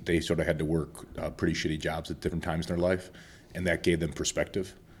they sort of had to work pretty shitty jobs at different times in their life, and that gave them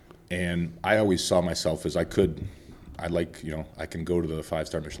perspective. And I always saw myself as I can go to the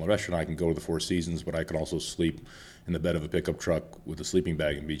 5-star Michelin restaurant, I can go to the Four Seasons, but I can also sleep in the bed of a pickup truck with a sleeping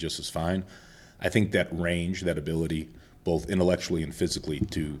bag and be just as fine. I think that range, that ability, both intellectually and physically,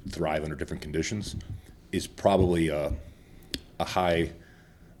 to thrive under different conditions is probably a high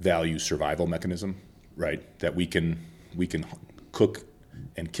value survival mechanism, right? That we can cook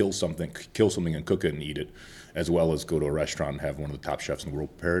and kill something and cook it and eat it, as well as go to a restaurant and have one of the top chefs in the world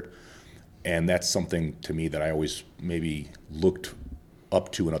prepare it. And that's something to me that I always maybe looked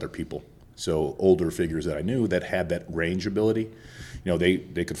up to in other people. So older figures that I knew that had that range ability,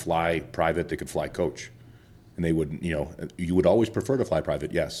 they could fly private, they could fly coach. And they would, you would always prefer to fly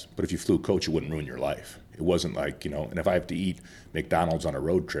private, yes. But if you flew coach, it wouldn't ruin your life. It wasn't like, and if I have to eat McDonald's on a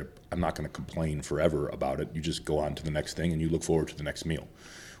road trip, I'm not going to complain forever about it. You just go on to the next thing and you look forward to the next meal.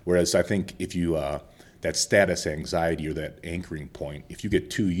 Whereas I think if you, that status anxiety or that anchoring point, if you get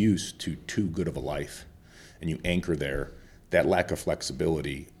too used to too good of a life and you anchor there, that lack of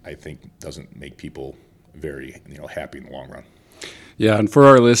flexibility, I think, doesn't make people very, happy in the long run. Yeah, and for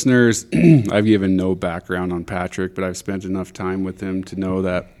our listeners, I've given no background on Patrick, but I've spent enough time with him to know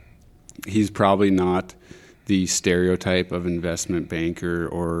that he's probably not the stereotype of investment banker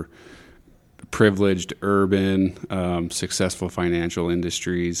or privileged urban, successful financial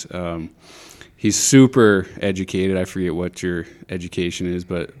industries. He's super educated. I forget what your education is,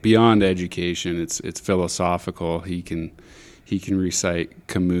 but beyond education, it's philosophical. He can recite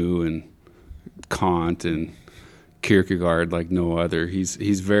Camus and Kant and Kierkegaard like no other.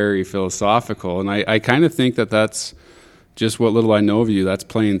 He's very philosophical, and I kind of think that's just what little I know of you, that's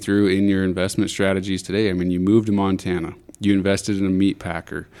playing through in your investment strategies today. I mean, you moved to Montana. You invested in a meat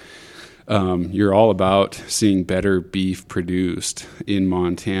packer. You're all about seeing better beef produced in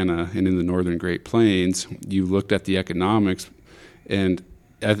Montana and in the northern Great Plains. You looked at the economics, and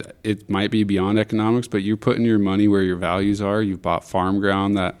it might be beyond economics, but you're putting your money where your values are. You've bought farm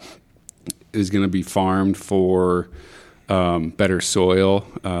ground that is going to be farmed for better soil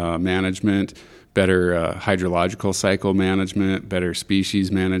management, better hydrological cycle management, better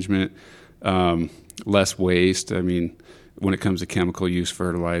species management, less waste. I mean, when it comes to chemical use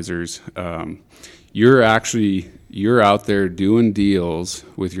fertilizers, you're out there doing deals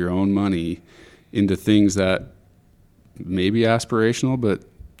with your own money into things that may be aspirational, but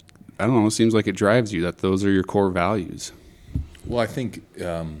I don't know, it seems like it drives you, that those are your core values. Well, I think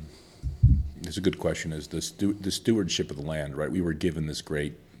it's a good question, is the stewardship of the land, right? We were given this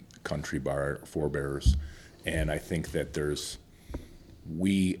great country by our forebears, and I think that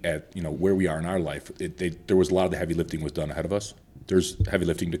where we are in our life, there was a lot of the heavy lifting was done ahead of us. There's heavy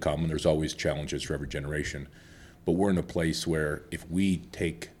lifting to come, and there's always challenges for every generation. But we're in a place where if we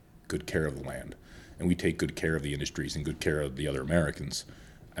take good care of the land, and we take good care of the industries and good care of the other Americans,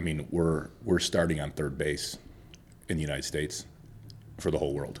 I mean, we're starting on third base in the United States for the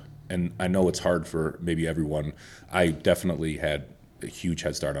whole world. And I know it's hard for maybe everyone. I definitely had a huge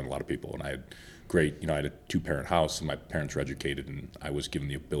head start on a lot of people, and I had I had a 2-parent house, and my parents were educated, and I was given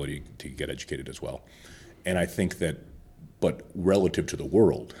the ability to get educated as well. And I think that, but relative to the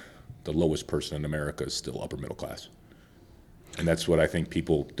world, the lowest person in America is still upper middle class. And that's what I think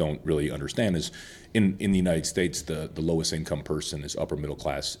people don't really understand is in the United States, the lowest income person is upper middle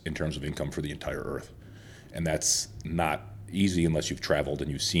class in terms of income for the entire earth. And that's not easy unless you've traveled and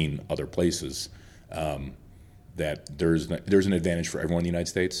you've seen other places. That there's an advantage for everyone in the United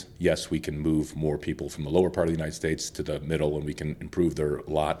States. Yes, we can move more people from the lower part of the United States to the middle, and we can improve their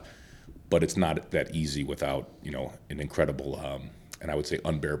lot, but it's not that easy without an incredible and I would say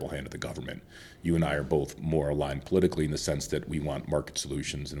unbearable hand of the government. You and I are both more aligned politically in the sense that we want market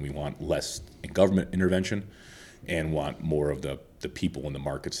solutions and we want less government intervention and want more of the people in the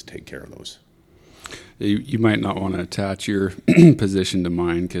markets to take care of those. You might not want to attach your position to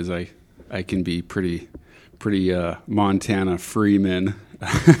mine because I can be pretty Montana Freeman.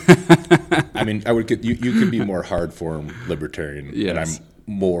 I mean, you could be more hard form libertarian, yes. And I'm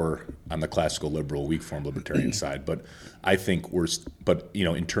more on the classical liberal, weak form libertarian side. But I think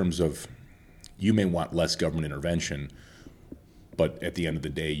in terms of, you may want less government intervention, but at the end of the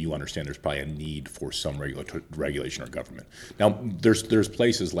day, you understand there's probably a need for some regulation or government. Now, there's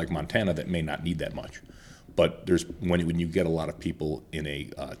places like Montana that may not need that much, but there's when you get a lot of people in a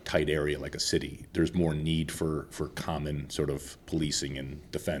tight area like a city, there's more need for common sort of policing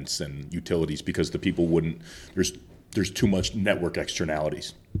and defense and utilities, because the people wouldn't. There's too much network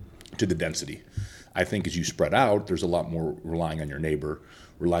externalities to the density. I think as you spread out, there's a lot more relying on your neighbor,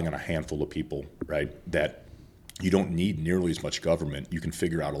 relying on a handful of people, right? That you don't need nearly as much government. You can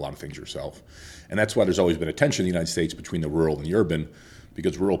figure out a lot of things yourself. And that's why there's always been a tension in the United States between the rural and the urban,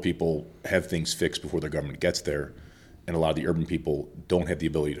 because rural people have things fixed before the government gets there. And a lot of the urban people don't have the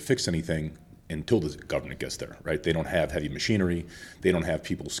ability to fix anything until the government gets there, right? They don't have heavy machinery. They don't have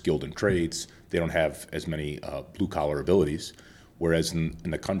people skilled in trades. They don't have as many blue-collar abilities. Whereas in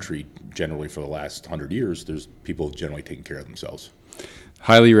the country, generally for the last 100 years, there's people generally taking care of themselves.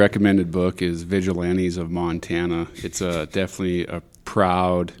 Highly recommended book is Vigilantes of Montana. It's definitely a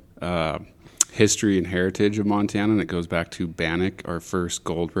proud history and heritage of Montana, and it goes back to Bannock, our first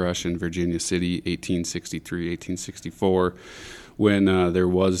gold rush in Virginia City, 1863, 1864, when there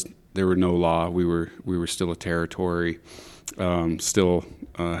were no law. We were still a territory, still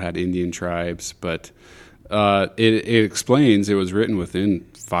had Indian tribes, but it explains it was written within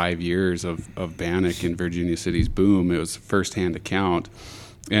 5 years of Bannock and Virginia City's boom. It was a first-hand account,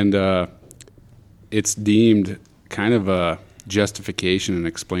 and it's deemed kind of a justification and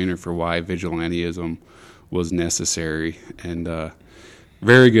explainer for why vigilantism was necessary. And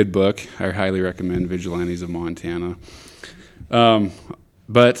very good book. I highly recommend Vigilantes of Montana.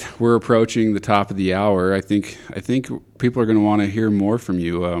 But we're approaching the top of the hour. I think people are going to want to hear more from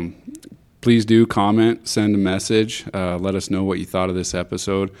you. Please do comment, send a message, let us know what you thought of this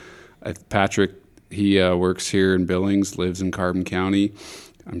episode. Patrick, he works here in Billings, lives in Carbon County.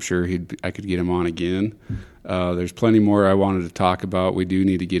 I'm sure I could get him on again. There's plenty more I wanted to talk about. We do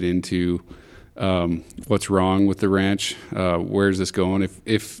need to get into what's wrong with the ranch. Where's this going?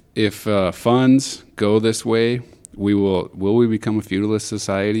 If funds go this way, will we become a feudalist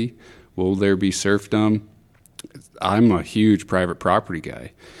society? Will there be serfdom? I'm a huge private property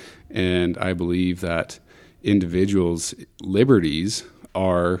guy. And I believe that individuals' liberties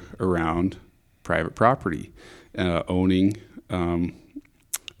are around private property. Owning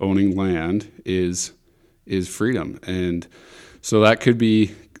land is freedom, and so that could be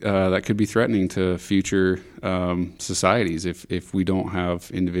threatening to future societies if we don't have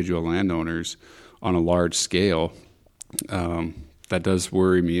individual landowners on a large scale. That does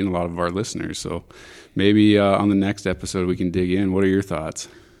worry me and a lot of our listeners. So maybe on the next episode we can dig in. What are your thoughts?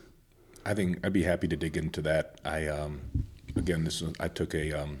 I think I'd be happy to dig into that. I took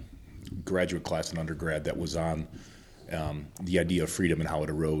a graduate class in undergrad that was on the idea of freedom and how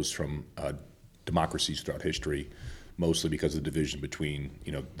it arose from democracies throughout history, mostly because of the division between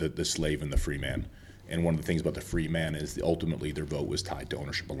the slave and the free man. And one of the things about the free man is ultimately their vote was tied to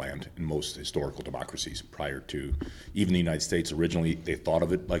ownership of land in most historical democracies prior to even the United States. Originally, they thought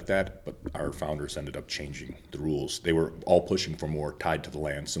of it like that, but our founders ended up changing the rules. They were all pushing for more tied to the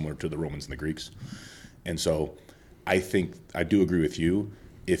land, similar to the Romans and the Greeks. And so I think I do agree with you.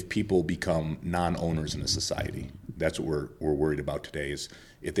 If people become non-owners in a society, that's what we're worried about today. Is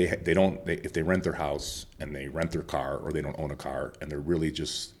if they rent their house and they rent their car, or they don't own a car and they're really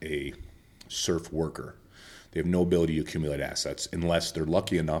just a serf worker. They have no ability to accumulate assets unless they're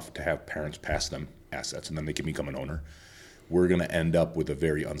lucky enough to have parents pass them assets, and then they can become an owner. We're going to end up with a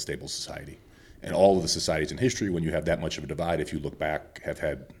very unstable society. And all of the societies in history, when you have that much of a divide, if you look back, have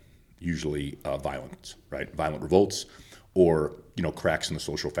had usually violence, right? Violent revolts, or cracks in the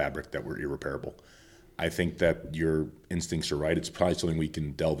social fabric that were irreparable. I think that your instincts are right. It's probably something we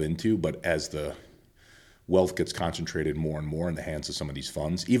can delve into, but as the wealth gets concentrated more and more in the hands of some of these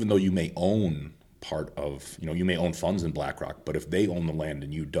funds, even though you may own part of, you may own funds in BlackRock, but if they own the land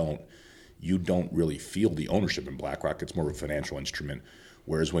and you don't really feel the ownership in BlackRock. It's more of a financial instrument.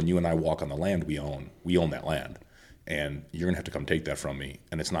 Whereas when you and I walk on the land we own that land. And you're going to have to come take that from me.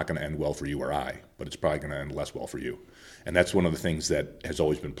 And it's not going to end well for you or I, but it's probably going to end less well for you. And that's one of the things that has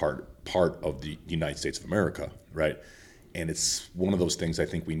always been part of the United States of America, right? And it's one of those things I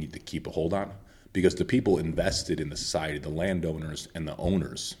think we need to keep a hold on. Because the people invested in the society, the landowners and the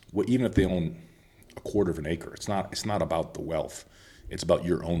owners, even if they own a quarter of an acre, it's not about the wealth. It's about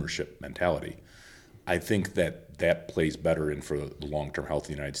your ownership mentality. I think that plays better in for the long-term health of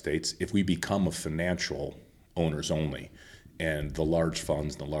the United States if we become a financial owners only, and the large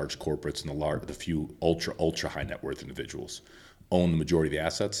funds and the large corporates and the few ultra high net worth individuals own the majority of the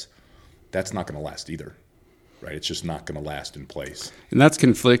assets. That's not going to last either. right? It's just not going to last in place. And that's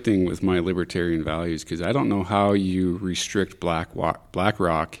conflicting with my libertarian values, because I don't know how you restrict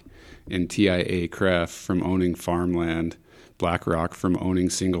BlackRock and TIAA-CREF from owning farmland, BlackRock from owning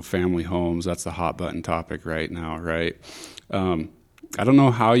single-family homes. That's the hot button topic right now, right? I don't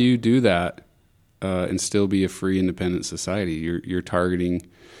know how you do that and still be a free, independent society.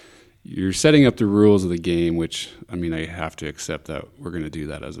 You're setting up the rules of the game, which, I mean, I have to accept that we're going to do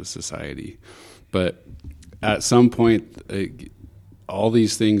that as a society. But at some point, all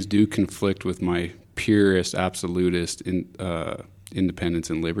these things do conflict with my purist, absolutist independence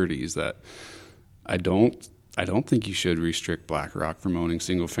and liberties, that I don't think you should restrict BlackRock from owning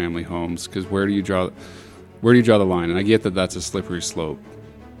single-family homes, because where do you draw the line? And I get that that's a slippery slope,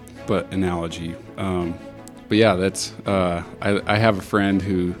 but analogy. But yeah, that's I have a friend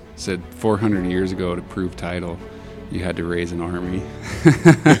who said 400 years ago, to prove title, you had to raise an army.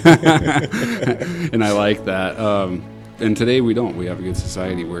 And I like that. And today we don't. We have a good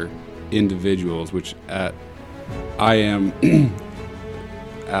society where individuals, which I am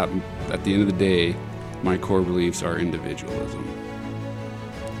at the end of the day, my core beliefs are individualism.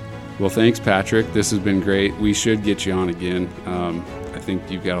 Well, thanks, Patrick. This has been great. We should get you on again. I think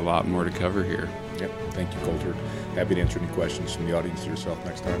you've got a lot more to cover here. Yep. Thank you, Coulter. Happy to answer any questions from the audience or yourself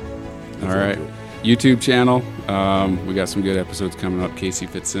next time. All right. YouTube channel. We got some good episodes coming up. Casey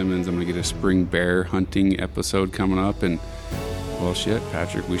Fitzsimmons. I'm going to get a spring bear hunting episode coming up. And, well, shit,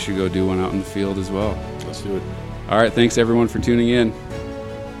 Patrick, we should go do one out in the field as well. Let's do it. All right. Thanks, everyone, for tuning in.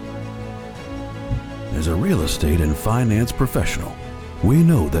 As a real estate and finance professional, we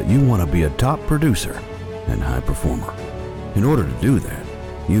know that you want to be a top producer and high performer. In order to do that,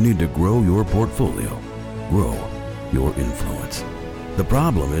 you need to grow your portfolio, grow your influence. The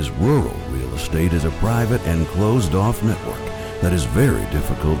problem is rural real estate is a private and closed-off network that is very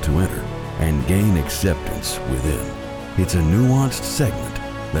difficult to enter and gain acceptance within. It's a nuanced segment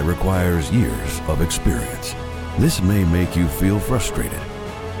that requires years of experience. This may make you feel frustrated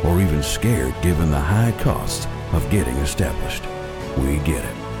or even scared given the high costs of getting established. We get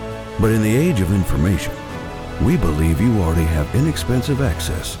it. But in the age of information, we believe you already have inexpensive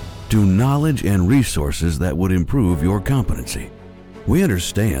access to knowledge and resources that would improve your competency. We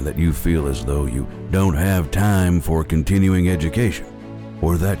understand that you feel as though you don't have time for continuing education,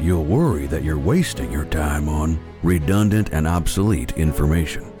 or that you'll worry that you're wasting your time on redundant and obsolete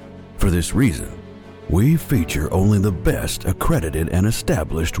information. For this reason, we feature only the best accredited and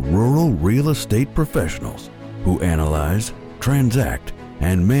established rural real estate professionals who analyze, transact,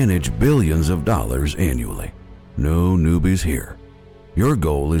 and manage billions of dollars annually. No newbies here. Your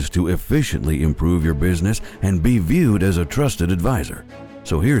goal is to efficiently improve your business and be viewed as a trusted advisor.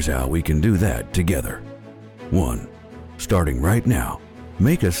 So here's how we can do that together. 1. Starting right now,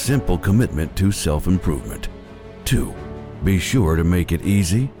 make a simple commitment to self-improvement. 2. Be sure to make it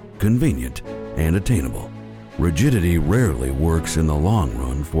easy, convenient, and attainable. Rigidity rarely works in the long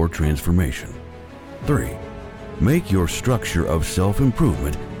run for transformation. 3. Make your structure of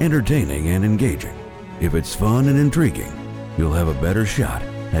self-improvement entertaining and engaging. If it's fun and intriguing, you'll have a better shot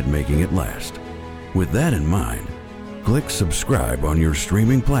at making it last. With that in mind, click subscribe on your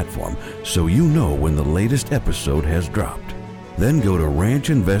streaming platform so you know when the latest episode has dropped. Then go to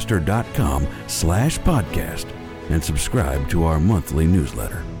ranchinvestor.com/podcast and subscribe to our monthly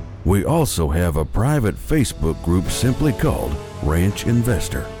newsletter. We also have a private Facebook group simply called Ranch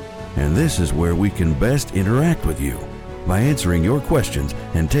Investor, and this is where we can best interact with you by answering your questions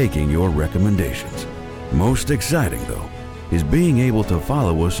and taking your recommendations. Most exciting, though, is being able to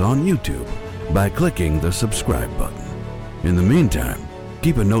follow us on YouTube by clicking the subscribe button. In the meantime,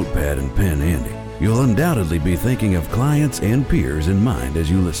 keep a notepad and pen handy. You'll undoubtedly be thinking of clients and peers in mind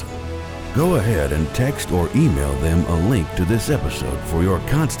as you listen. Go ahead and text or email them a link to this episode for your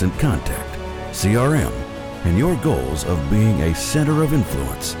constant contact, CRM, and your goals of being a center of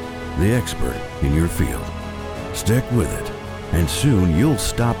influence, the expert in your field. Stick with it, and soon you'll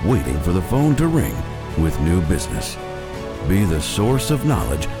stop waiting for the phone to ring with new business. Be the source of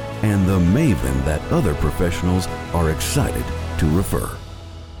knowledge and the maven that other professionals are excited to refer.